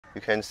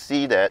you can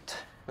see that.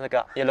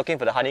 You're looking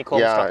for the honeycomb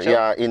Yeah, structure?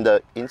 yeah. In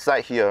the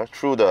inside here,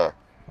 through the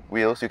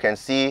wheels, you can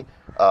see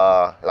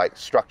like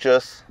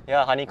structures.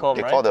 Yeah, honeycomb,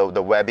 They right? call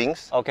the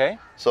webbings. Okay.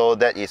 So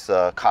that is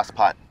a cast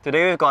part.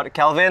 Today we've got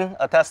Kelvin,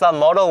 a Tesla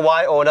Model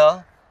Y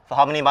owner, for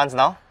how many months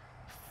now?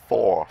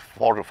 4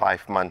 to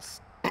 5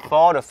 months.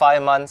 4 to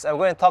 5 months, and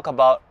we're going to talk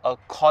about a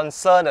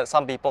concern that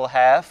some people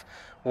have,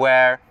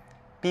 where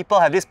people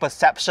have this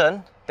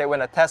perception that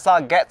when a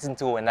Tesla gets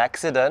into an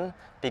accident,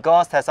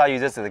 because Tesla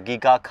uses the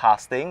giga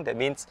casting, that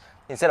means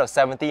instead of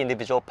 70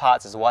 individual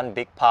parts, it's one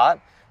big part,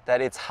 that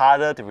it's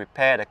harder to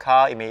repair the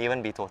car, it may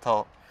even be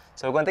total.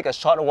 So we're going to take a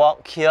short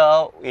walk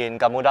here in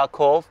Gamuda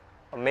Cove,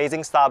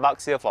 amazing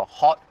Starbucks here for a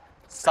hot,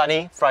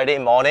 sunny Friday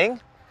morning.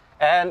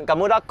 And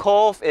Gamuda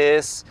Cove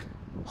is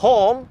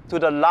home to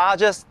the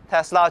largest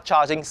Tesla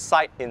charging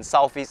site in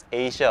Southeast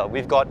Asia.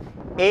 We've got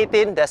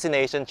 18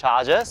 destination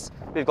chargers,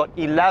 we've got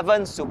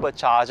 11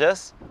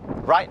 superchargers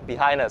right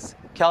behind us.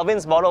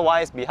 Kelvin's Model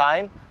Y is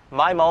behind,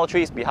 my Model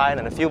 3 is behind,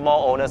 and a few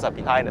more owners are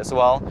behind as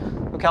well.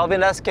 So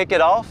Kelvin, let's kick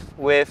it off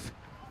with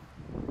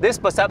this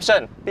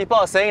perception. People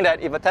are saying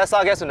that if a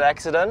Tesla gets into an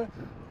accident,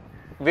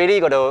 really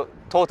got to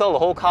total the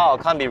whole car or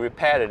can't be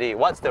repaired already.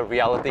 What's the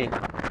reality?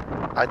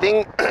 I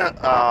think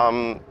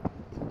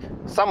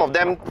some of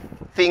them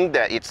think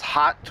that it's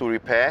hard to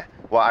repair.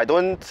 Well, I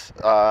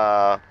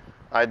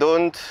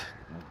don't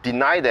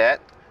deny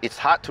that it's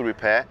hard to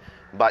repair,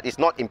 but it's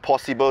not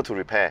impossible to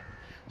repair.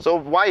 So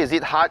why is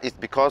it hard? It's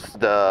because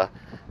the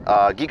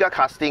giga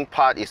casting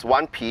part is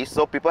one piece,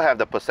 so people have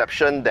the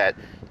perception that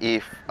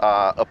if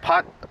a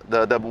part,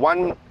 the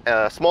one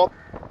small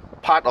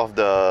part of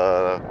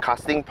the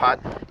casting part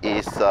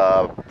is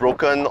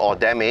broken or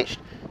damaged,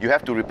 you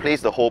have to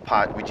replace the whole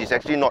part, which is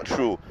actually not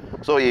true.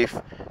 So if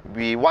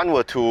one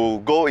were to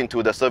go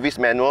into the service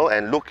manual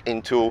and look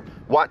into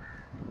what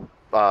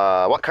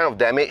kind of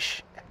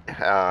damage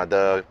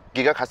the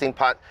giga casting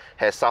part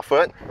has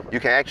suffered, you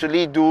can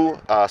actually do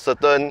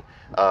certain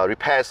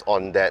repairs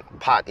on that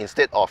part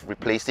instead of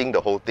replacing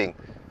the whole thing.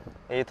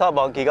 You talk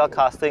about giga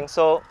casting,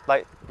 so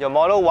like your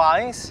Model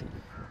Ys,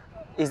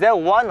 is there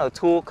one or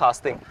two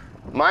casting?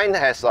 Mine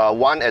has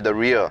one at the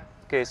rear.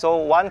 Okay, so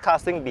one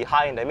casting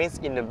behind, that means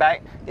in the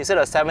back, instead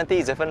of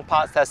 70 different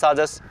parts, Tesla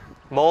just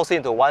molds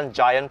into one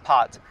giant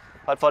part.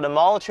 But for the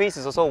Model 3s,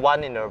 it's also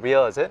one in the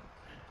rear, is it?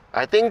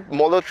 I think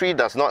Model 3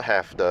 does not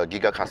have the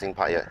giga casting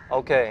part yet.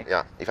 Okay.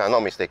 Yeah, if I'm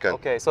not mistaken.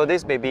 Okay, so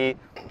this may be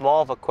more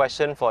of a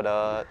question for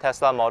the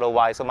Tesla Model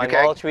Y. So my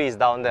Model 3 is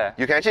down there.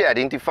 You can actually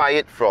identify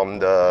it from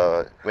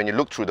when you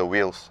look through the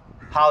wheels.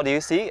 How do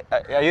you see?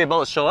 Are you able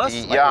to show us?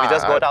 Yeah. Like we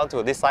just go down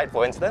to this side,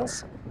 for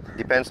instance?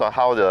 Depends on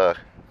how the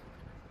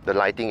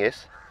lighting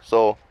is.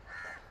 So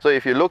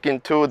if you look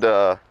into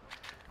the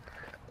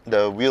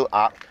wheel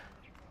arc,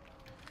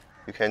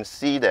 you can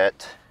see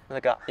that.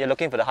 You're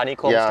looking for the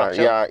honeycomb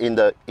structure? Yeah, in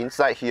the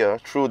inside here,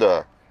 through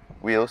the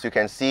wheels, you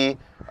can see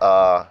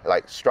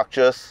like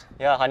structures.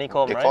 Yeah,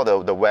 honeycomb, They right?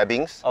 call the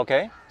webbings.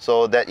 Okay.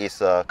 So that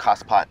is a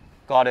cast part.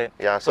 Got it.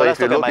 Yeah, so let's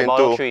if you look at look my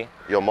Model into 3.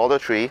 your Model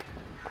 3,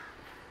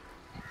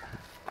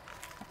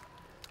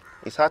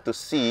 it's hard to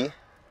see,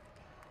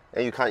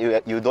 and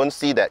you don't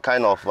see that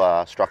kind of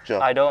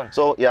structure. I don't.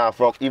 So yeah,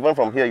 even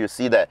from here, you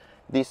see that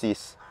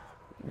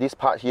this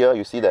part here.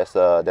 You see there's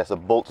a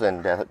bolts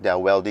and there are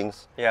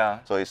weldings. Yeah.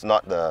 So it's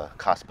not the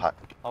cast part.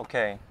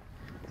 Okay.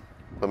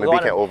 But maybe you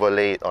can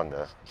overlay it on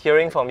the.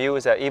 Hearing from you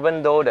is that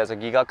even though there's a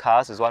giga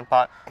cast is one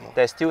part,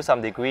 there's still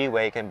some degree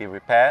where it can be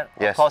repaired.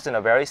 Yes. Of course, in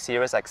a very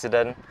serious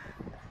accident,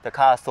 the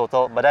car is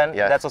total. But then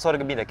that's also going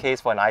to be the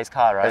case for an ICE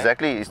car, right?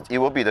 Exactly, it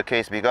will be the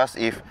case because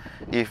if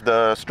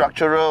the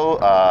structural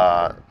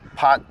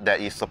part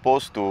that is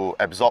supposed to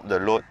absorb the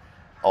load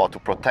or to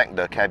protect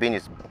the cabin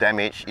is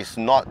damaged, it's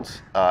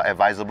not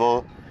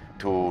advisable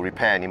to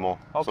repair anymore.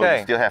 Okay. So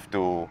you still have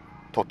to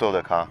total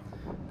the car.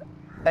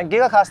 And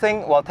giga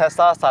casting, well,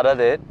 Tesla started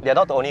it. They're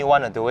not the only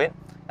one to do it.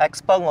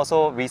 Xpeng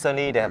also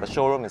recently, they have a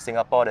showroom in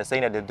Singapore. They're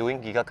saying that they're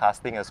doing giga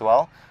casting as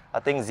well.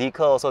 I think Zeekr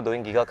also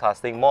doing giga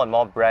casting. More and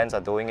more brands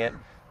are doing it.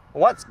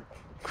 What's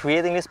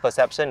creating this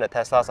perception that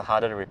Teslas are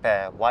harder to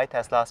repair? Why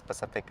Tesla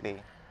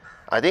specifically?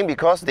 I think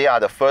because they are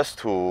the first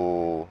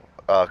to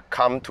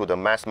come to the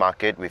mass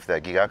market with the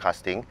giga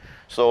casting.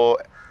 So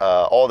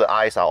all the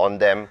eyes are on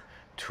them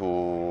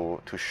to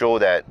show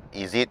that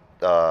is it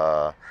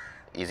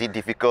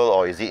difficult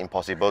or is it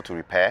impossible to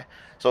repair?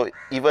 So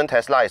even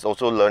Tesla is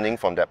also learning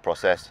from that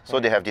process. So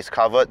they have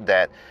discovered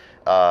that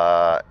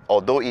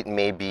although it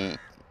may be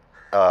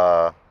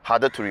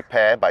harder to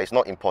repair, but it's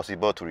not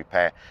impossible to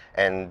repair.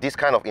 And this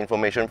kind of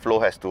information flow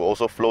has to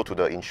also flow to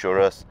the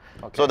insurers.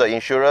 Okay. So the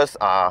insurers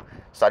are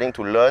starting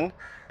to learn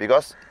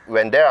because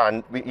when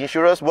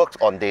insurers works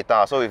on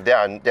data. So if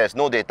there's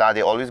no data,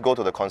 they always go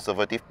to the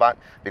conservative part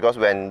because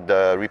when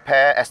the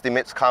repair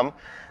estimates come,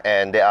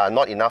 and there are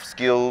not enough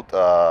skilled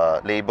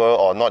labor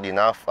or not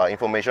enough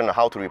information on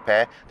how to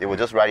repair, they will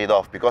just write it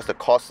off because the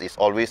cost is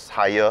always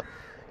higher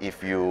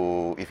if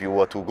you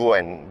were to go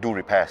and do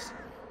repairs.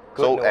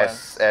 So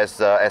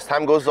as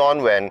time goes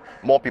on, when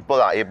more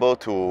people are able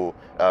to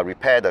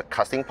repair the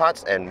casting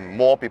parts and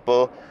more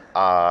people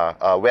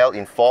are well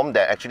informed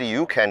that actually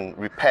you can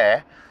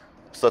repair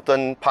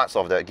certain parts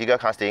of the giga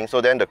casting,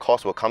 so then the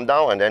cost will come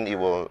down and then it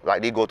will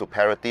likely go to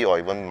parity or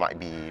even might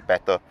be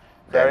better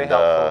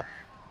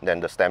than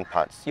the stamped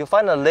parts. You'll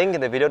find a link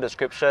in the video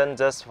description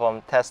just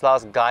from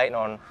Tesla's guide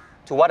on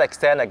to what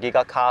extent a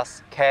giga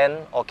cast can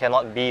or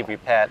cannot be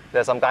repaired.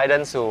 There's some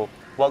guidance to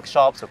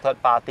workshops, to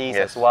third parties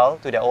as well,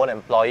 to their own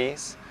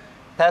employees.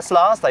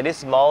 Teslas, like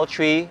this Model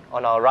 3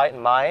 on our right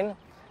and mine,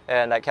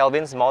 and like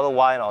Kelvin's Model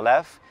Y on our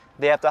left,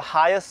 they have the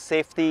highest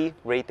safety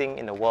rating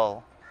in the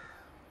world.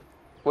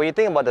 When you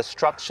think about the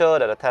structure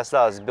that a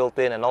Tesla is built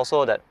in, and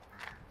also that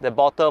the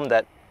bottom,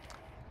 that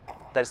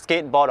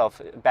skateboard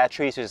of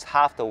batteries, which is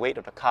half the weight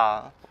of the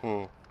car,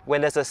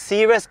 when there's a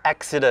serious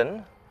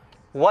accident,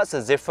 what's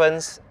the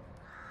difference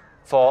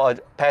for a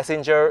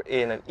passenger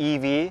in an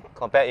EV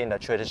compared in a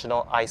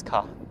traditional ICE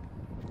car?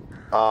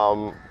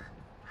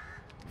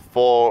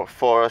 For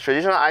a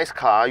traditional ICE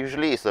car,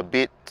 usually it's a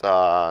bit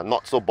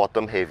not so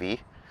bottom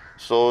heavy.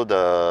 So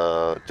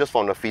just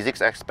from the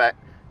physics aspect,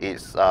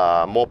 it's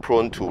more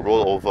prone to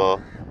roll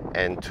over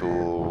and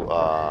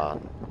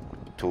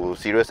to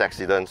serious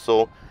accidents.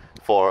 So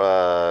for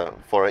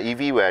an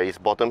EV where it's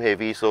bottom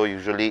heavy, so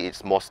usually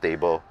it's more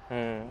stable.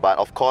 But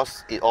of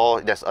course,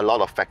 there's a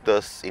lot of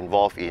factors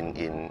involved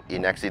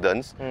in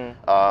accidents.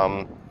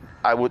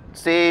 I would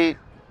say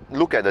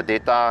look at the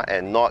data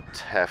and not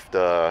have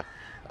the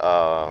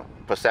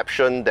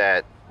perception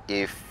that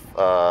if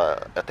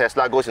a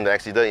Tesla goes into an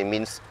accident, it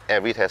means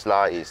every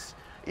Tesla is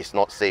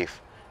not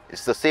safe.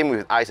 It's the same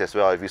with ICE as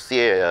well. If you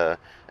see an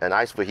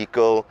ICE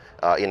vehicle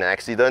in an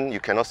accident, you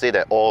cannot say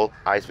that all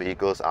ICE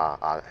vehicles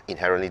are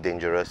inherently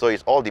dangerous. So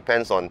it all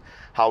depends on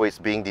how it's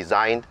being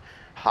designed,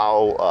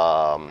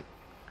 how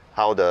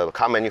the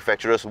car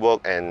manufacturers work,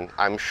 and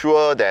I'm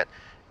sure that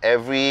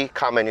every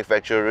car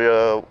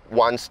manufacturer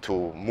wants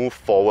to move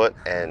forward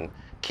and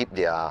keep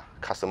their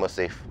customers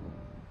safe.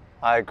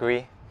 I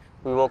agree.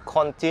 We will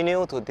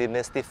continue to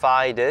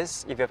demystify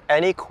this. If you have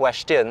any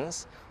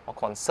questions or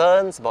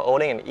concerns about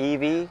owning an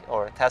EV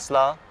or a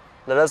Tesla,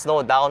 let us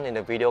know down in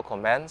the video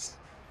comments.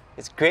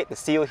 It's great to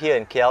see you here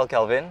in KL,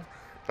 Kelvin.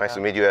 Nice to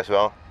meet you as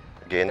well,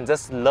 again. And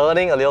just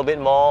learning a little bit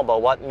more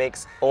about what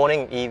makes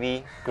owning an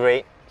EV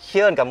great.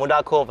 Here in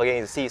Gamuda Cove, again,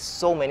 you see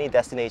so many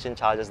destination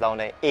chargers down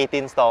there,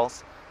 18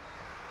 stalls,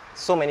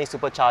 so many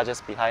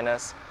superchargers behind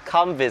us.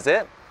 Come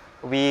visit.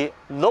 We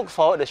look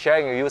forward to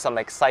sharing with you some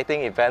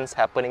exciting events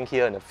happening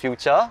here in the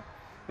future.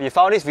 If you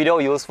found this video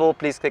useful,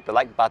 please click the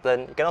like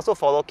button. You can also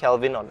follow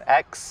Kelvin on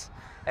X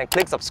and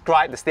click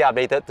subscribe to stay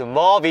updated to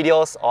more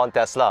videos on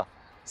Tesla.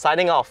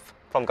 Signing off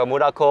from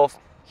Gamuda Cove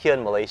here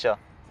in Malaysia.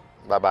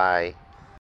 Bye-bye.